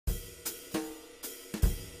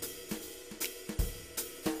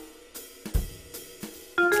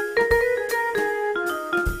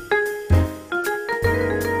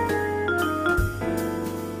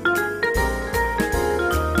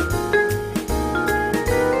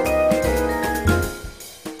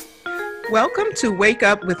Welcome to Wake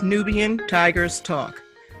Up with Nubian Tigers Talk.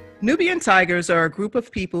 Nubian Tigers are a group of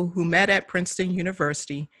people who met at Princeton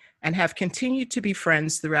University and have continued to be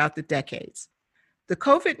friends throughout the decades. The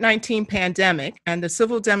COVID-19 pandemic and the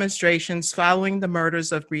civil demonstrations following the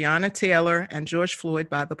murders of Breonna Taylor and George Floyd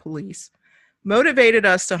by the police motivated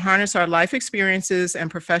us to harness our life experiences and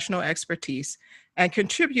professional expertise and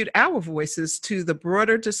contribute our voices to the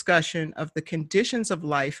broader discussion of the conditions of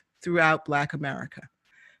life throughout Black America.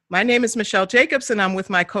 My name is Michelle Jacobs, and I'm with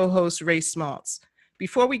my co-host, Ray Smaltz.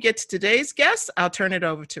 Before we get to today's guest, I'll turn it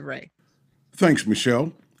over to Ray. Thanks,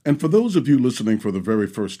 Michelle. And for those of you listening for the very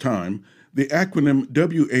first time, the acronym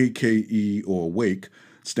WAKE, or WAKE,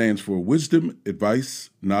 stands for Wisdom, Advice,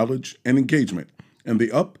 Knowledge, and Engagement. And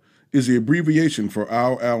the UP is the abbreviation for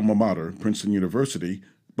our alma mater, Princeton University,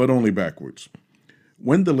 but only backwards.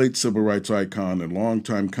 When the late civil rights icon and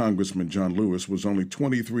longtime Congressman John Lewis was only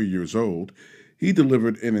 23 years old, he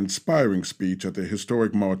delivered an inspiring speech at the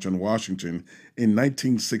historic March on Washington in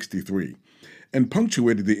 1963 and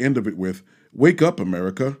punctuated the end of it with, "Wake up,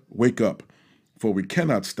 America, wake up, for we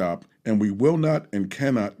cannot stop and we will not and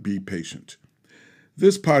cannot be patient."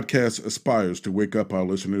 This podcast aspires to wake up our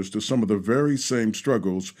listeners to some of the very same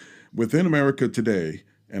struggles within America today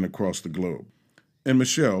and across the globe. And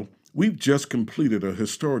Michelle, we've just completed a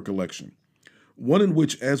historic election, one in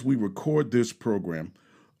which, as we record this program,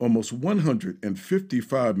 almost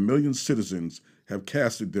 155 million citizens have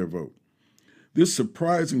casted their vote. This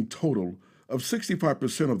surprising total of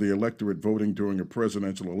 65% of the electorate voting during a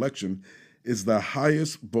presidential election is the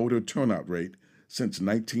highest voter turnout rate since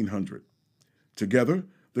 1900. Together,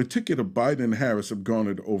 the ticket of Biden and Harris have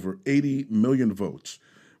garnered over 80 million votes,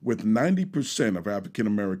 with 90% of African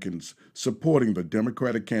Americans supporting the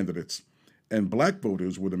Democratic candidates, and Black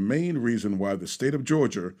voters were the main reason why the state of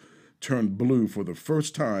Georgia turned blue for the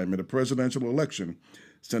first time in a presidential election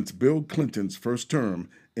since Bill Clinton's first term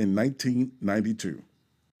in 1992.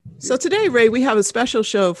 So today, Ray, we have a special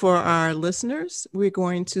show for our listeners. We're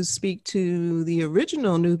going to speak to the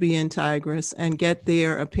original Nubian Tigress and get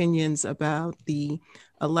their opinions about the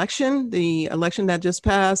election that just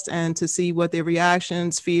passed, and to see what their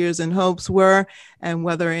reactions, fears, and hopes were, and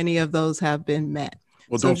whether any of those have been met.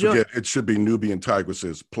 Well, so don't forget, it should be Nubian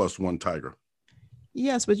Tigresses plus one tiger.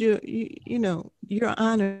 Yes, but you're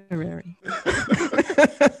honorary.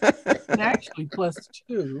 And actually, plus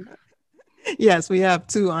two. Yes, we have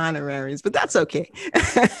two honoraries, but that's okay.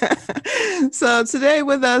 So today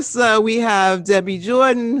with us, we have Debbie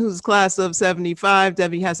Jordan, who's class of 75.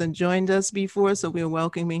 Debbie hasn't joined us before, so we're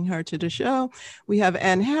welcoming her to the show. We have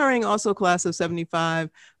Ann Herring, also class of 75.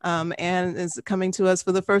 Ann is coming to us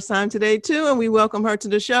for the first time today, too, and we welcome her to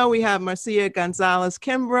the show. We have Marcia Gonzalez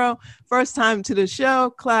Kimbrough, first time to the show,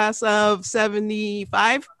 class of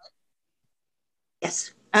 75.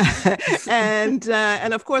 Yes. And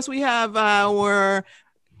of course, we have our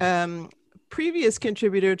previous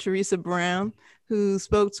contributor, Teresa Brown, who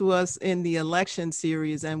spoke to us in the election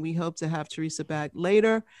series, and we hope to have Teresa back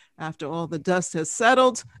later after all the dust has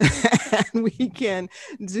settled and we can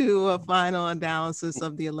do a final analysis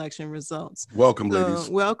of the election results. Welcome, ladies.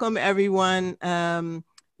 Welcome, everyone.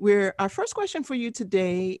 Our first question for you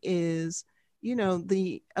today is,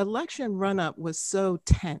 the election run-up was so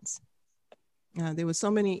tense. There were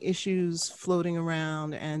so many issues floating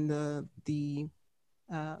around, and the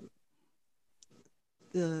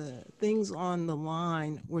things on the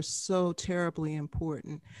line were so terribly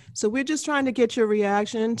important. So we're just trying to get your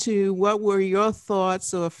reaction to what were your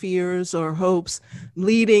thoughts or fears or hopes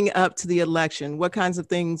leading up to the election. What kinds of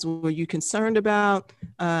things were you concerned about,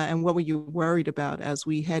 and what were you worried about as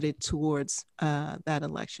we headed towards that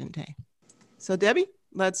election day? So Debbie,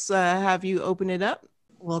 let's have you open it up.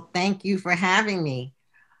 Well, thank you for having me.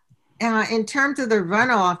 In terms of the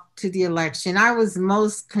runoff to the election, I was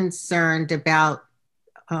most concerned about,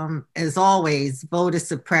 as always, voter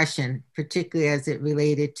suppression, particularly as it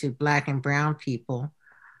related to Black and Brown people.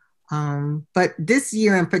 But this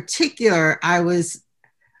year in particular, I was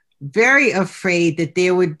very afraid that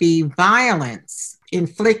there would be violence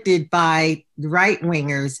inflicted by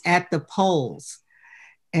right-wingers at the polls,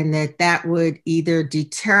 and that would either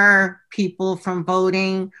deter people from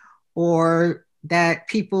voting or that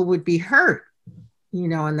people would be hurt,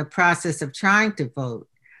 in the process of trying to vote.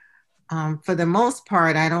 For the most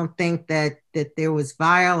part, I don't think that there was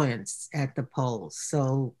violence at the polls.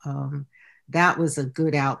 So that was a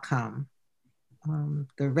good outcome.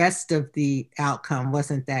 The rest of the outcome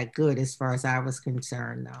wasn't that good as far as I was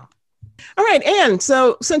concerned, though. All right, Ann,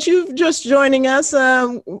 so since you've just joining us,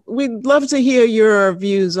 we'd love to hear your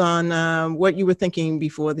views on what you were thinking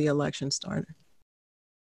before the election started.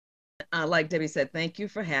 Like Debbie said, thank you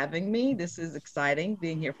for having me. This is exciting,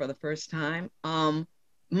 being here for the first time.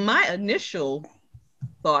 My initial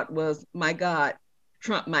thought was, my God,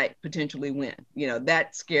 Trump might potentially win.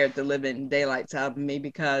 That scared the living daylights out of me,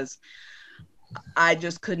 because I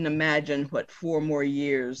just couldn't imagine what 4 more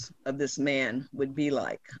years of this man would be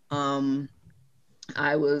like.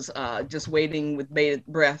 I was just waiting with bated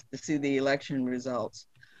breath to see the election results.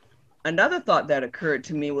 Another thought that occurred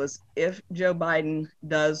to me was, if Joe Biden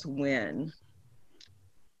does win,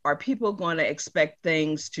 are people going to expect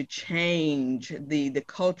things to change, the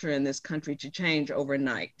culture in this country to change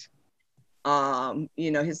overnight?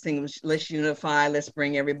 His thing was, let's unify, let's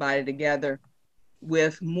bring everybody together.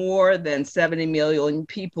 With more than 70 million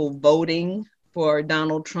people voting for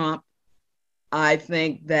Donald Trump, I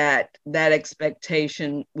think that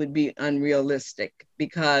expectation would be unrealistic,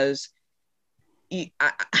 because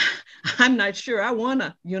I'm not sure I want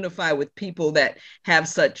to unify with people that have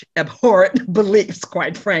such abhorrent beliefs,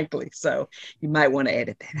 quite frankly. So you might want to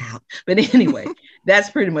edit that out. But anyway, that's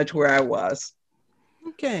pretty much where I was.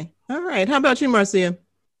 Okay. All right. How about you, Marcia?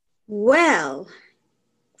 Well,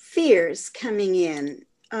 fears coming in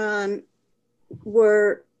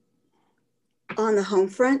were on the home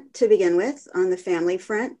front to begin with, on the family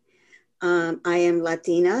front. I am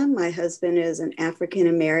Latina. My husband is an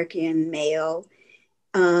African-American male,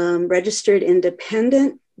 registered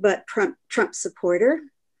independent, but Trump supporter.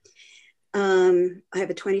 I have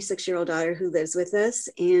a 26-year-old daughter who lives with us,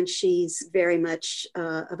 and she's very much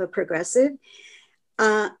of a progressive.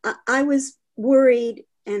 I was worried,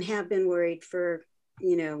 and have been worried for,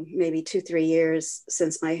 maybe 2-3 years,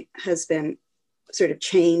 since my husband sort of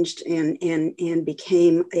changed and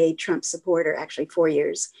became a Trump supporter, actually 4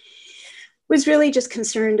 years. Was really just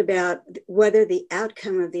concerned about whether the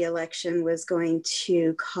outcome of the election was going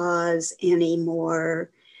to cause any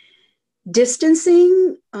more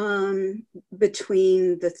distancing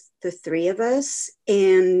between the three of us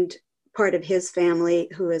and part of his family,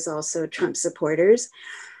 who is also Trump supporters.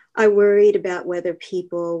 I worried about whether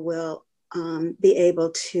people will be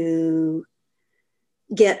able to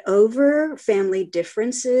get over family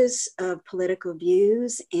differences of political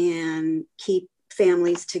views and keep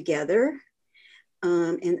families together.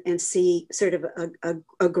 And see sort of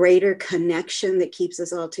a greater connection that keeps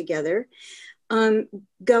us all together.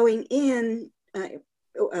 Going in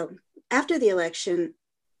after the election,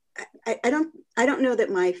 I don't know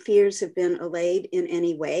that my fears have been allayed in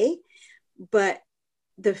any way, but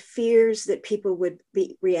the fears that people would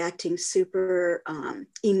be reacting super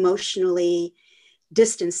emotionally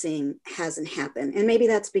distancing hasn't happened, and maybe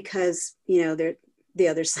that's because the other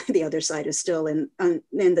side is still in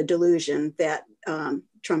the delusion that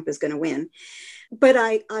Trump is going to win. But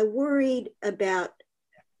I worried about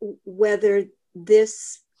whether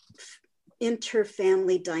this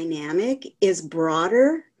interfamily dynamic is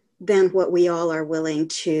broader than what we all are willing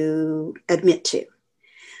to admit to.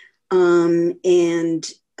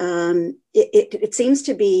 It seems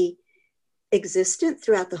to be existent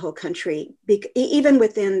throughout the whole country, even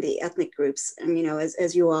within the ethnic groups.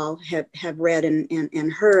 As you all have read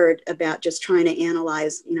and heard about, just trying to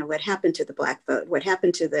analyze, what happened to the Black vote, what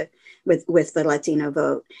happened to with the Latino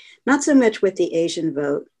vote, not so much with the Asian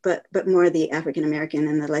vote, but more the African American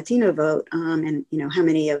and the Latino vote, and how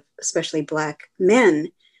many of especially Black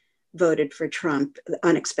men voted for Trump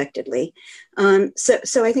unexpectedly.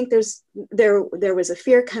 So I think there was a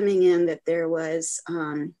fear coming in that there was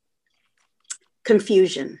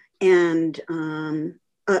confusion and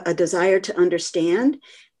a desire to understand,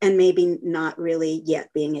 and maybe not really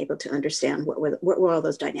yet being able to understand what were all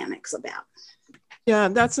those dynamics about. Yeah,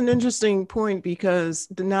 that's an interesting point, because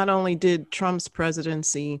not only did Trump's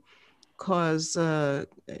presidency cause a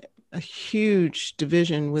huge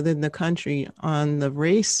division within the country on the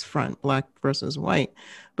race front, Black versus white,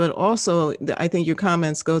 but also I think your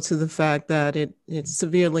comments go to the fact that it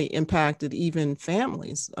severely impacted even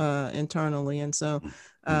families internally. And so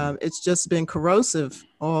it's just been corrosive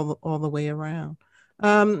all the way around.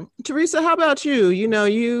 Teresa, how about you?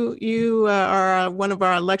 You are one of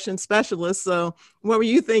our election specialists. So what were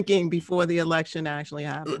you thinking before the election actually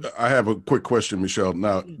happened? I have a quick question, Michelle.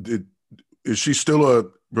 Now, is she still a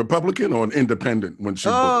Republican or an independent when she?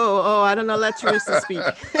 I don't know. Let Teresa speak.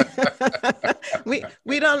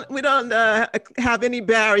 we don't have any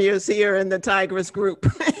barriers here in the Tigress group.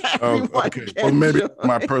 Okay. Well, maybe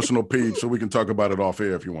my personal peeve, so we can talk about it off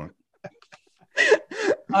air if you want.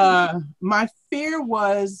 My fear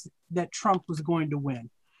was that Trump was going to win.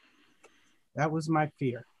 That was my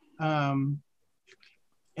fear. And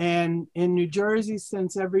in New Jersey,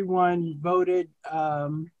 since everyone voted,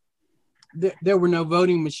 there were no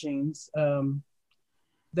voting machines.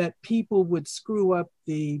 that people would screw up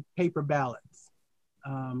the paper ballots,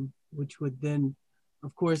 which would then,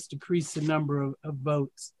 of course, decrease the number of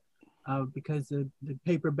votes because the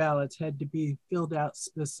paper ballots had to be filled out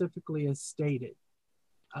specifically as stated.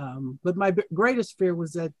 But my greatest fear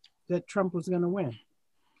was that Trump was going to win.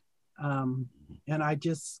 And I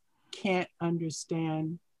just can't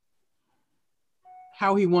understand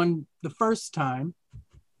how he won the first time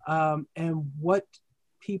and what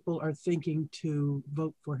people are thinking to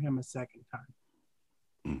vote for him a second time.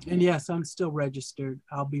 Mm-hmm. And yes, I'm still registered.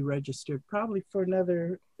 I'll be registered probably for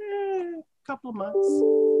another couple of months.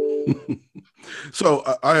 So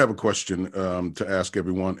I have a question to ask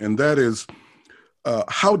everyone, and that is,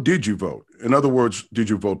 how did you vote? In other words, did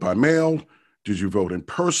you vote by mail? Did you vote in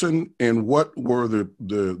person? And what were the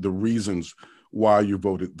reasons why you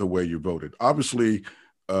voted the way you voted? Obviously,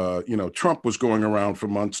 Trump was going around for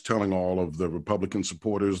months telling all of the Republican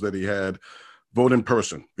supporters that he had, vote in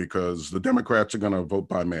person because the Democrats are going to vote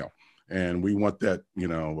by mail. And we want that,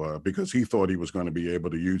 because he thought he was going to be able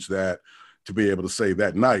to use that to be able to say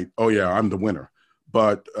that night, oh yeah, I'm the winner.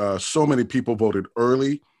 But so many people voted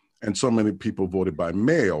early and so many people voted by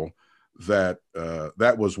mail that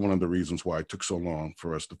that was one of the reasons why it took so long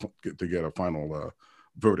for us to get a final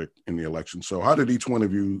verdict in the election. So how did each one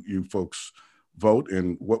of you folks vote,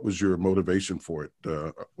 and what was your motivation for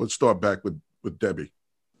it? Let's start back with Debbie.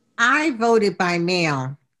 I voted by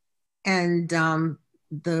mail, and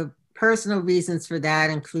the personal reasons for that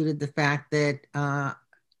included the fact that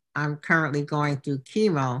I'm currently going through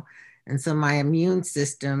chemo, and so my immune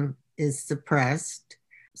system is suppressed.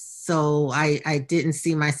 So I didn't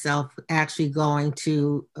see myself actually going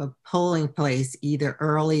to a polling place either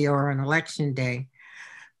early or on election day.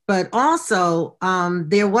 But also,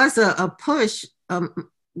 there was a push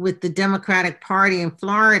with the Democratic Party in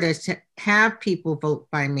Florida to have people vote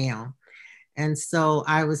by mail. And so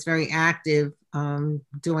I was very active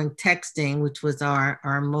doing texting, which was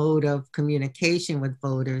our mode of communication with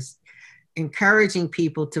voters, encouraging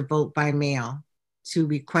people to vote by mail, to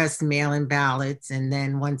request mail-in ballots, and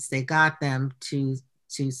then once they got them, to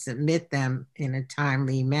submit them in a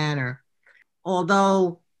timely manner.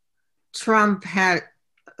 Although Trump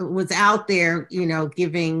was out there,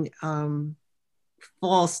 giving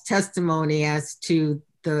false testimony as to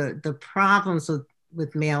the problems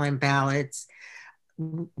with mail-in ballots,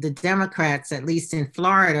 the Democrats, at least in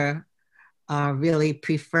Florida, really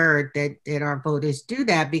preferred that our voters do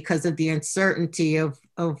that because of the uncertainty of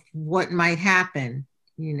what might happen,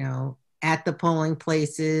 at the polling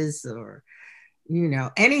places, or,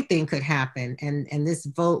 anything could happen. And this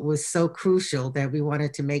vote was so crucial that we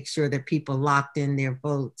wanted to make sure that people locked in their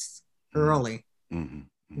votes early.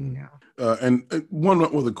 Mm-hmm. And one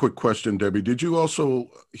other quick question, Debbie, did you also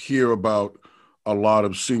hear about a lot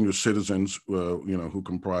of senior citizens, who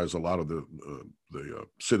comprise a lot of the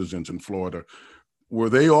citizens in Florida? Were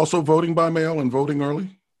they also voting by mail and voting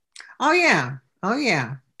early? Oh yeah.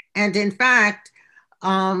 And in fact,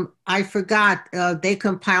 I forgot, they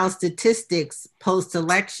compile statistics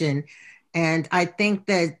post-election, and I think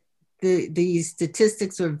that the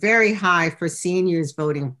statistics were very high for seniors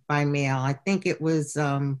voting by mail. I think it was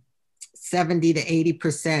 70 to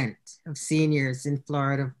 80% of seniors in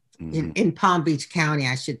Florida, mm-hmm. in Palm Beach County,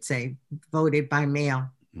 I should say, voted by mail.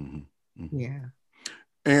 Mm-hmm. Mm-hmm. Yeah.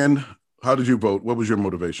 And how did you vote? What was your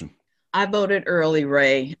motivation? I voted early,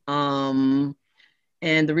 Ray. And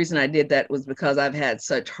the reason I did that was because I've had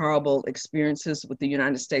such horrible experiences with the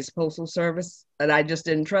United States Postal Service that I just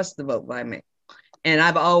didn't trust the vote by mail. And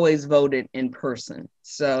I've always voted in person.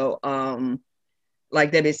 So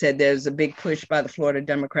like Debbie said, there's a big push by the Florida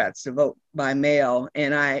Democrats to vote by mail.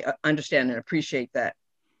 And I understand and appreciate that.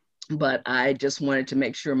 But I just wanted to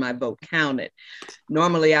make sure my vote counted.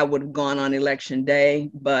 Normally, I would have gone on election day,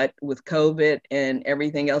 but with COVID and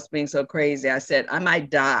everything else being so crazy, I said, I might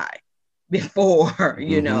die before,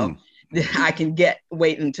 I can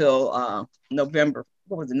wait until November.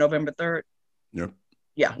 What was it, November 3rd? Yep.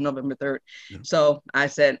 Yeah, November 3rd. Yep. So I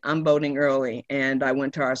said, I'm voting early. And I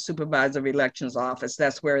went to our supervisor of elections office.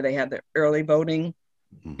 That's where they have the early voting.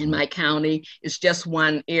 Mm-hmm. In my county. It's just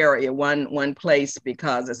one area, one place,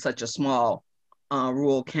 because it's such a small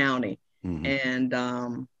rural county. Mm-hmm.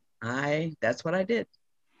 And that's what I did.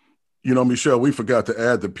 Michelle, we forgot to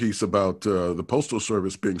add the piece about the Postal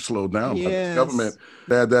Service being slowed down by the government.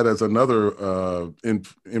 Add that as another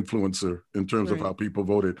influencer in terms of how people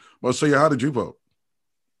voted. Marcia, how did you vote?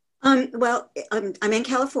 Well, I'm in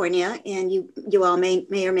California, and you all may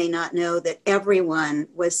or may not know that everyone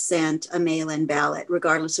was sent a mail-in ballot,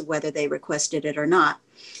 regardless of whether they requested it or not.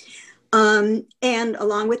 And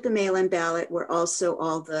along with the mail-in ballot were also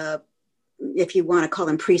all the if you want to call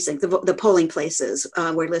them precincts, the polling places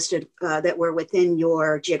were listed that were within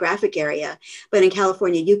your geographic area. But in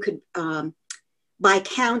California, you could, by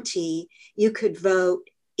county, you could vote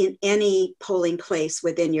in any polling place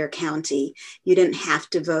within your county. You didn't have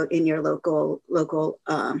to vote in your local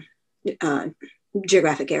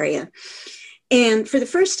geographic area. And for the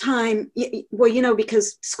first time, well,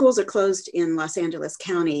 because schools are closed in Los Angeles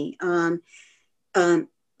County,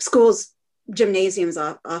 schools, gymnasiums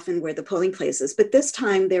often were the polling places, but this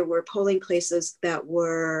time there were polling places that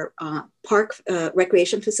were park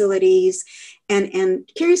recreation facilities and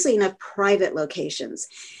curiously enough, private locations.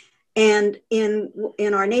 And in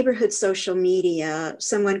our neighborhood social media,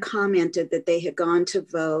 someone commented that they had gone to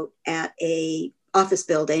vote at a office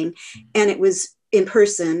building, and it was in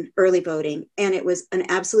person, early voting, and it was an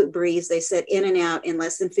absolute breeze. They said in and out in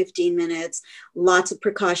less than 15 minutes, lots of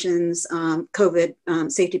precautions, COVID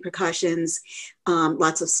safety precautions,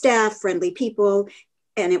 lots of staff, friendly people,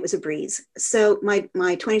 and it was a breeze. So my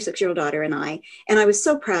 26-year-old daughter and I was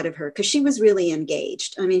so proud of her because she was really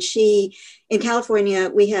engaged. I mean, in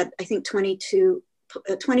California, we had, I think, 22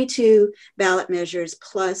 ballot measures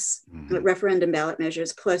plus referendum ballot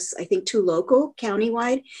measures plus I think 2 local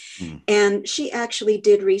countywide. And she actually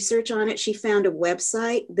did research on it. She found a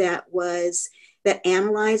website that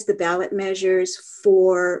analyzed the ballot measures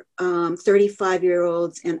for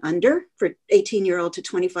 35-year-olds and under, for 18-year-old to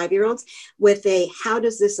 25-year-olds, with a how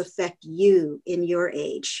does this affect you in your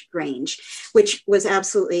age range, which was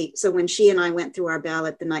absolutely, so when she and I went through our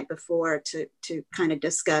ballot the night before to kind of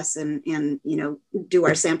discuss and do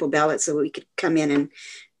our sample ballot so we could come in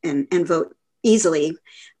and vote easily,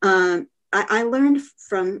 I learned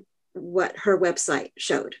from what her website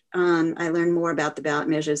showed. I learned more about the ballot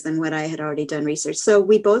measures than what I had already done research. So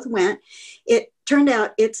we both went. It turned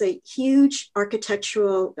out it's a huge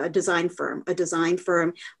architectural design firm, one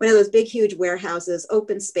of those big, huge warehouses,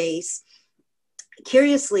 open space.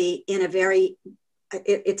 Curiously,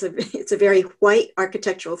 it's a very white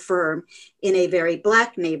architectural firm in a very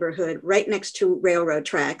Black neighborhood right next to railroad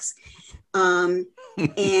tracks.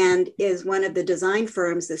 And is one of the design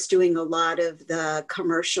firms that's doing a lot of the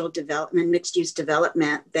commercial development, mixed use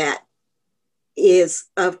development that is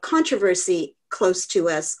of controversy close to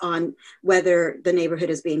us on whether the neighborhood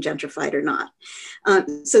is being gentrified or not.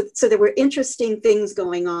 So there were interesting things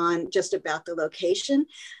going on just about the location,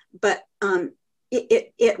 but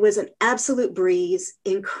it was an absolute breeze,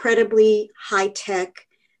 incredibly high-tech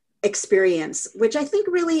experience, which I think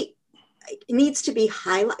really needs to be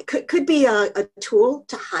could be a tool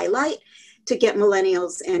to highlight to get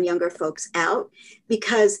millennials and younger folks out,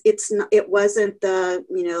 because it wasn't the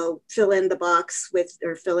fill in the box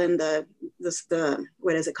or fill in the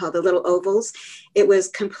what is it called, the little ovals. It was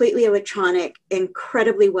completely electronic,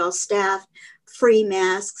 incredibly well staffed, free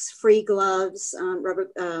masks, free gloves, rubber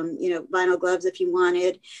vinyl gloves if you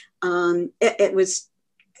wanted. It was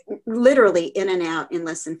literally in and out in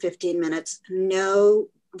less than 15 minutes.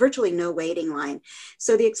 Virtually no waiting line.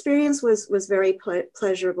 So the experience was very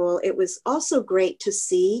pleasurable. It was also great to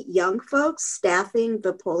see young folks staffing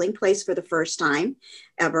the polling place for the first time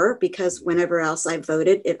ever, because whenever else I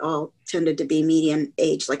voted, it all tended to be median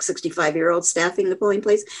age, like 65-year-olds staffing the polling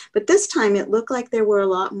place. But this time it looked like there were a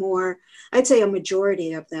lot more. I'd say a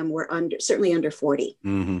majority of them were certainly under 40.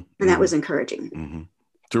 And that was encouraging.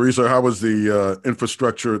 Teresa, how was the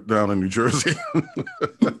infrastructure down in New Jersey?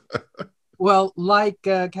 Well, like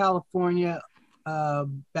California,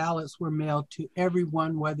 ballots were mailed to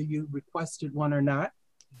everyone, whether you requested one or not.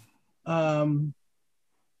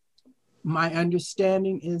 My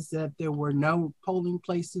understanding is that there were no polling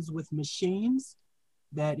places with machines,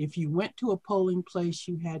 that if you went to a polling place,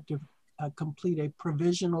 you had to complete a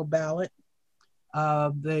provisional ballot.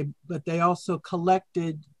 But they also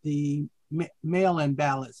collected the mail-in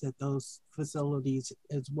ballots at those facilities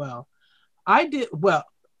as well.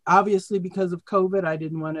 Obviously, because of COVID, I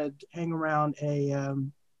didn't want to hang around a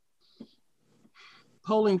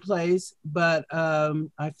polling place, but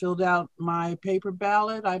I filled out my paper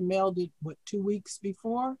ballot. I mailed it, 2 weeks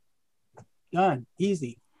before? Done,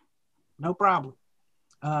 easy, no problem.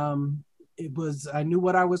 I knew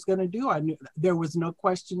what I was going to do. I knew there was no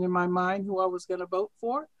question in my mind who I was going to vote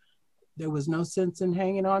for. There was no sense in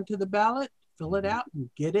hanging on to the ballot. Fill it out and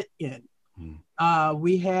get it in.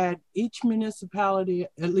 We had each municipality,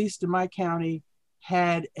 at least in my county,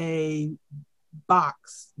 had a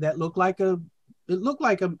box that looked like a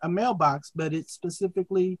mailbox, but it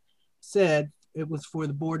specifically said it was for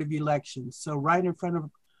the Board of Elections. So right in front of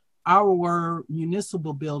our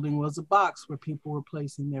municipal building was a box where people were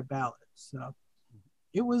placing their ballots. So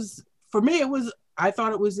for me, I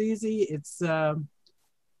thought it was easy.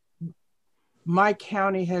 my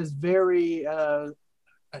county has very, I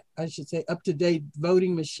should say, up-to-date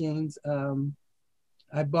voting machines. I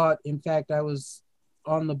was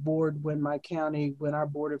on the board when our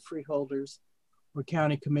board of freeholders or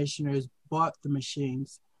county commissioners bought the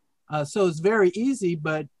machines. So it's very easy,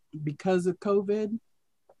 but because of COVID,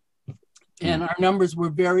 and our numbers were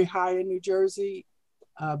very high in New Jersey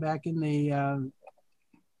back in April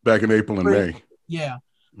and May. Yeah.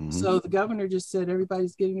 Mm-hmm. So the governor just said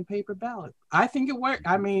everybody's getting a paper ballot. I think it worked.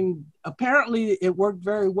 I mean, apparently it worked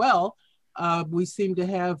very well. We seem to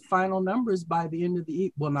have final numbers by the end of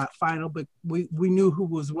well, not final, but we knew who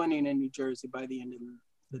was winning in New Jersey by the end of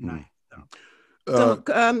the night. So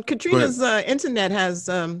Katrina's internet has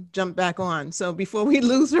jumped back on. So before we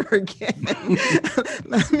lose her again,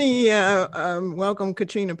 let me welcome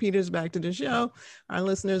Katrina Peters back to the show. Our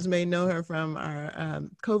listeners may know her from our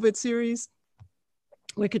COVID series,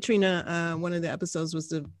 where Katrina, one of the episodes was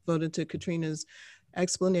devoted to Katrina's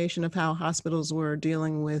explanation of how hospitals were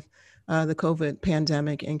dealing with the COVID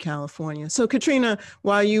pandemic in California. So Katrina,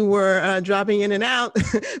 while you were dropping in and out,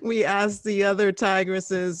 we asked the other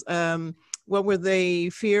Tigresses, what were they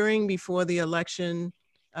fearing before the election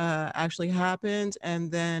actually happened?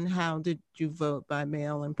 And then how did you vote, by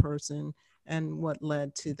mail, in person, and what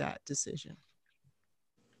led to that decision?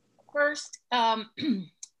 First,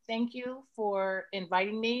 thank you for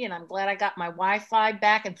inviting me, and I'm glad I got my Wi-Fi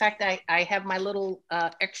back. In fact, I have my little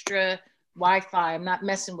extra Wi-Fi. I'm not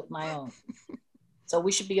messing with my own. So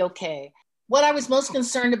we should be okay. What I was most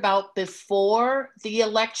concerned about before the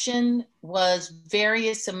election was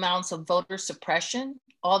various amounts of voter suppression.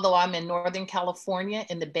 Although I'm in Northern California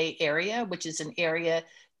in the Bay Area, which is an area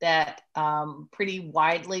that pretty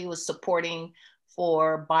widely was supporting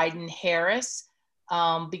for Biden-Harris,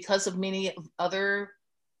 because of many other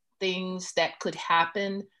things that could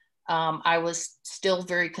happen, I was still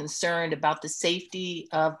very concerned about the safety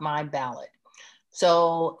of my ballot.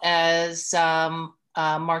 So as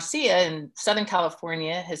Marcia in Southern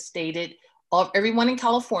California has stated, everyone in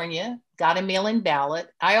California got a mail-in ballot.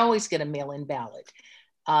 I always get a mail-in ballot.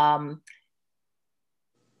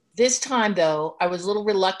 This time though, I was a little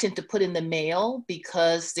reluctant to put in the mail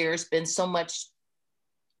because there's been so much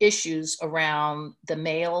issues around the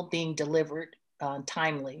mail being delivered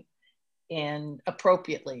timely and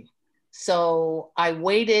appropriately. So I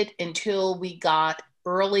waited until we got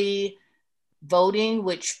early voting,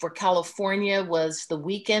 which for California was the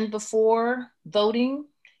weekend before voting.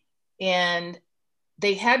 And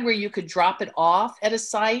they had where you could drop it off at a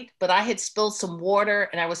site, but I had spilled some water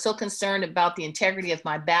and I was so concerned about the integrity of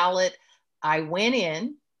my ballot. I went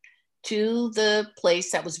in to the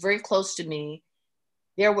place that was very close to me.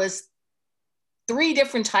 There was 3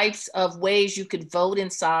 different types of ways you could vote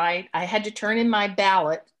inside. I had to turn in my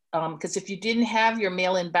ballot because if you didn't have your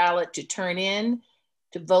mail-in ballot to turn in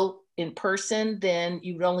to vote in person, then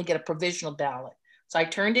you would only get a provisional ballot. So I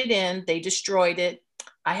turned it in, they destroyed it.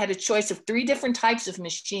 I had a choice of 3 different types of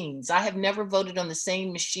machines. I have never voted on the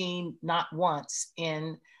same machine, not once,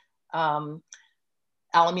 in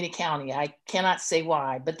Alameda County. I cannot say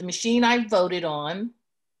why, but the machine I voted on,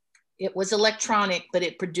 it was electronic, but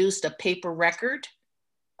it produced a paper record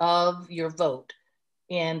of your vote.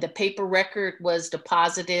 And the paper record was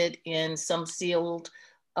deposited in some sealed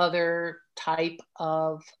other type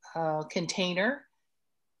of container,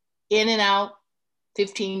 in and out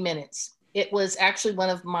 15 minutes. It was actually one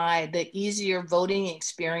of the easier voting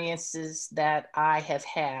experiences that I have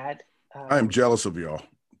had. I am jealous of y'all,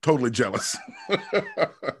 totally jealous.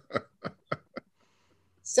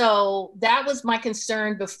 So that was my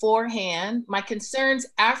concern beforehand. My concerns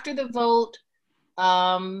after the vote,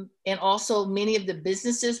 and also many of the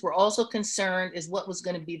businesses were also concerned is what was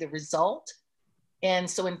going to be the result. And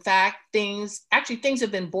so in fact, things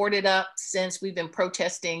have been boarded up since we've been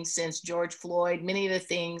protesting since George Floyd. Many of the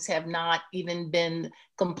things have not even been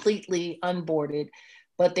completely unboarded,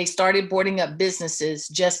 but they started boarding up businesses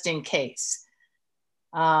just in case.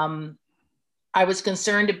 I was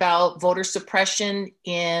concerned about voter suppression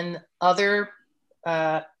in other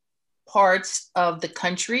parts of the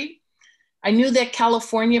country. I knew that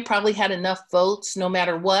California probably had enough votes no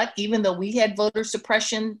matter what, even though we had voter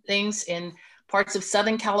suppression things in parts of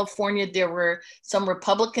Southern California. There were some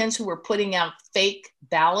Republicans who were putting out fake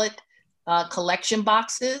ballot collection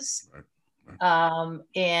boxes.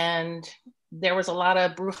 And there was a lot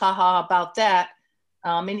of brouhaha about that.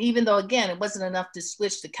 And even though, again, it wasn't enough to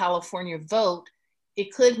switch the California vote,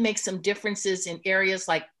 it could make some differences in areas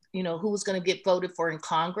like, who was going to get voted for in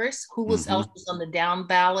Congress, who was else was on the down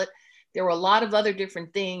ballot. There were a lot of other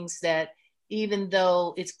different things that, even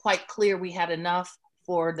though it's quite clear we had enough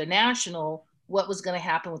for the national, what was going to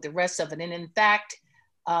happen with the rest of it. And in fact,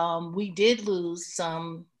 we did lose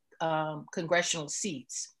some congressional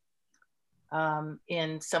seats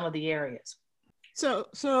in some of the areas.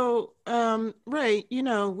 So Ray,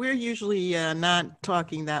 we're usually not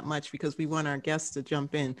talking that much because we want our guests to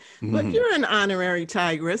jump in, but you're an honorary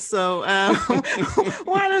tigress. So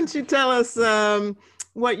why don't you tell us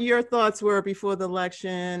what your thoughts were before the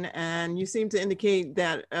election? And you seem to indicate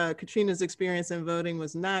that Katrina's experience in voting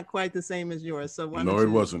was not quite the same as yours. So it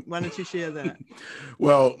wasn't. Why don't you share that?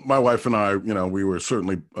 Well, my wife and I, we were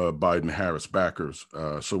certainly Biden-Harris backers,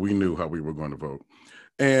 so we knew how we were going to vote.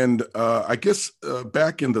 And I guess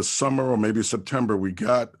back in the summer or maybe September, we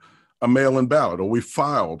got a mail-in ballot, or we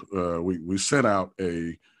filed. We sent out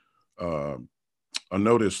a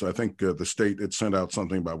notice. I think the state had sent out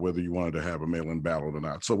something about whether you wanted to have a mail-in ballot or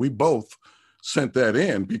not. So we both sent that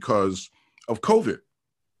in because of COVID.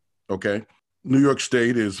 Okay. New York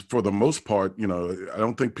State is, for the most part, I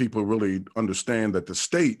don't think people really understand that the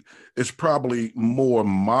state is probably more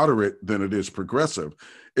moderate than it is progressive.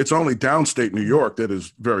 It's only downstate New York that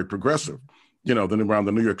is very progressive, then around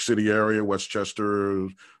the New York City area, Westchester,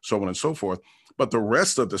 so on and so forth. But the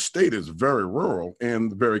rest of the state is very rural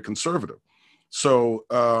and very conservative. So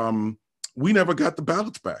we never got the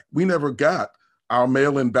ballots back. We never got our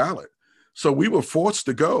mail-in ballot. So we were forced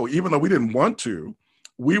to go, even though we didn't want to.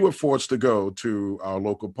 We were forced to go to our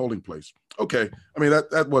local polling place. Okay, I mean,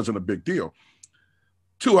 that wasn't a big deal.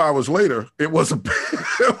 2 hours later, it was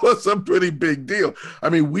a pretty big deal. I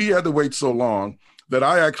mean, we had to wait so long that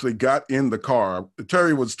I actually got in the car.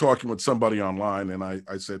 Terry was talking with somebody online, and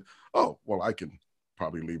I said, oh, well, I can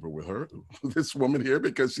probably leave her with her, this woman here,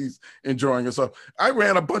 because she's enjoying herself. I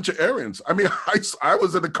ran a bunch of errands. I mean, I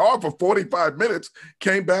was in the car for 45 minutes,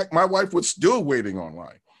 came back, my wife was still waiting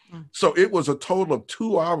online. So it was a total of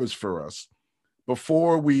 2 hours for us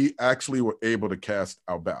before we actually were able to cast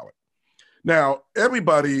our ballot. Now,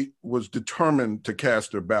 everybody was determined to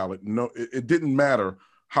cast their ballot. No, it didn't matter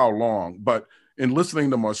how long, but in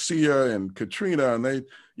listening to Marcia and Katrina, and they,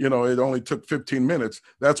 it only took 15 minutes.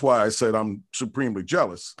 That's why I said I'm supremely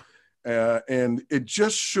jealous. And it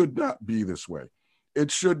just should not be this way.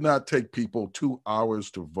 It should not take people 2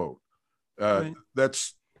 hours to vote. Right.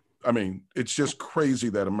 It's just crazy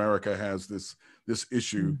that America has this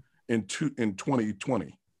issue in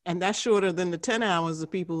 2020. And that's shorter than the 10 hours of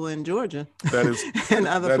people in Georgia. That is and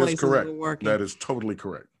other places correct. Were working. That is totally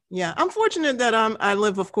correct. Yeah, I'm fortunate that I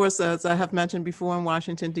live, of course, as I have mentioned before, in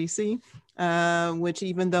Washington, D.C., which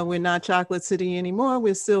even though we're not Chocolate City anymore,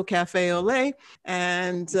 we're still Cafe au Lait.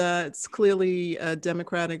 And it's clearly a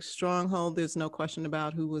Democratic stronghold. There's no question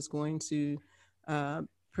about who was going to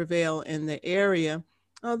prevail in the area.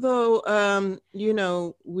 Although,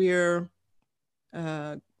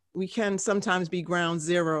 we can sometimes be ground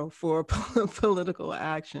zero for political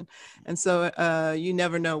action. And so you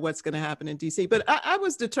never know what's going to happen in DC. But I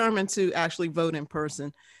was determined to actually vote in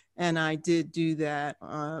person. And I did do that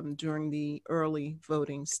during the early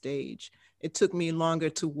voting stage. It took me longer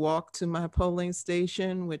to walk to my polling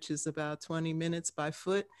station, which is about 20 minutes by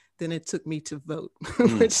foot, than it took me to vote,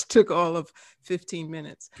 which took all of 15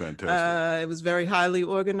 minutes. Fantastic. It was very highly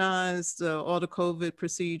organized, all the COVID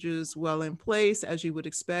procedures well in place, as you would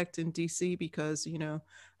expect in DC, because,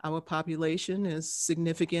 our population is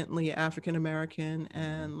significantly African-American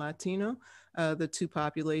and Latino, the two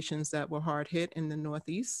populations that were hard hit in the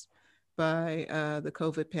Northeast by the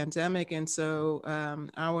COVID pandemic. And so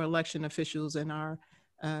our election officials and our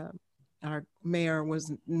mayor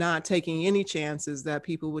was not taking any chances that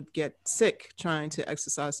people would get sick trying to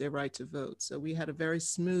exercise their right to vote. So we had a very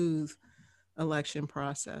smooth election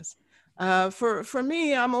process. For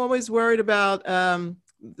me, I'm always worried about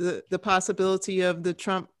the possibility of the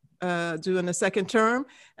Trump doing a second term.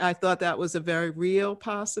 I thought that was a very real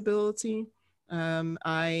possibility.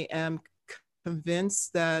 I am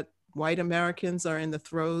convinced that white Americans are in the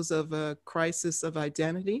throes of a crisis of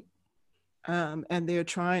identity. And they're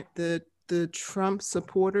trying, the Trump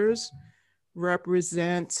supporters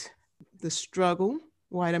represent the struggle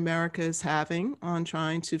white America is having on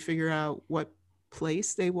trying to figure out what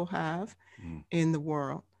place they will have in the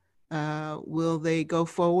world. Will they go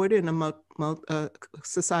forward in a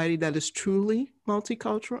society that is truly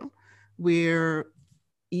multicultural, where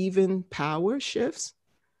even power shifts?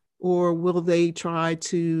 Or will they try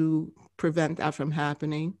to prevent that from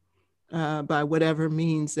happening by whatever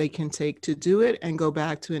means they can take to do it, and go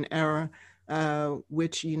back to an era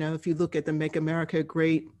which, if you look at the Make America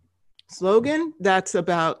Great slogan, that's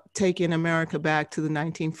about taking America back to the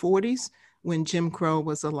 1940s when Jim Crow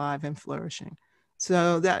was alive and flourishing.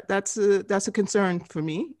 So that's a concern for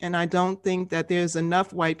me. And I don't think that there's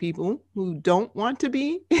enough white people who don't want to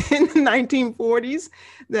be in the 1940s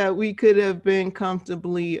that we could have been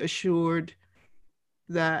comfortably assured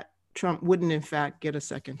that Trump wouldn't, in fact, get a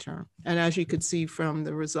second term. And as you could see from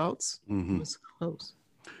the results, it was close.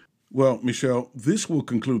 Well, Michelle, this will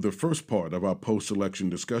conclude the first part of our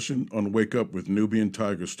post-election discussion on Wake Up with Nubian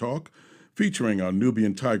Tigers Talk, featuring our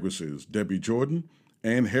Nubian Tigresses, Debbie Jordan,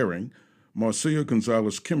 Ann Herring, Marcia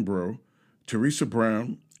Gonzalez-Kimbrough, Teresa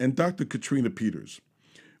Brown, and Dr. Katrina Peters.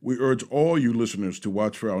 We urge all you listeners to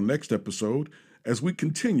watch for our next episode as we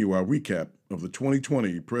continue our recap of the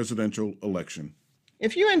 2020 presidential election.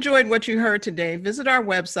 If you enjoyed what you heard today, visit our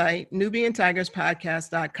website,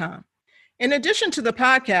 NubianTigersPodcast.com. In addition to the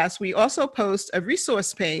podcast, we also post a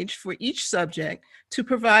resource page for each subject to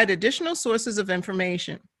provide additional sources of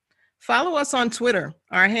information. Follow us on Twitter.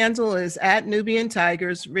 Our handle is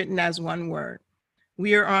 @NubianTigers, written as one word.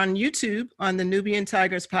 We are on YouTube on the Nubian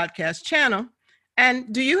Tigers Podcast channel.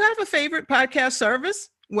 And do you have a favorite podcast service?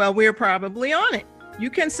 Well, we're probably on it. You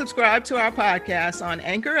can subscribe to our podcast on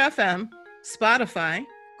Anchor FM, Spotify,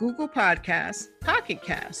 Google Podcasts, Pocket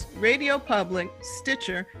Casts, Radio Public,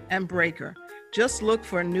 Stitcher, and Breaker. Just look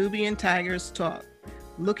for Nubian Tigers Talk.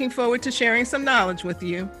 Looking forward to sharing some knowledge with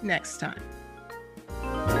you next time.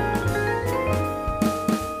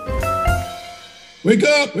 Wake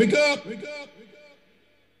up, wake up, wake up.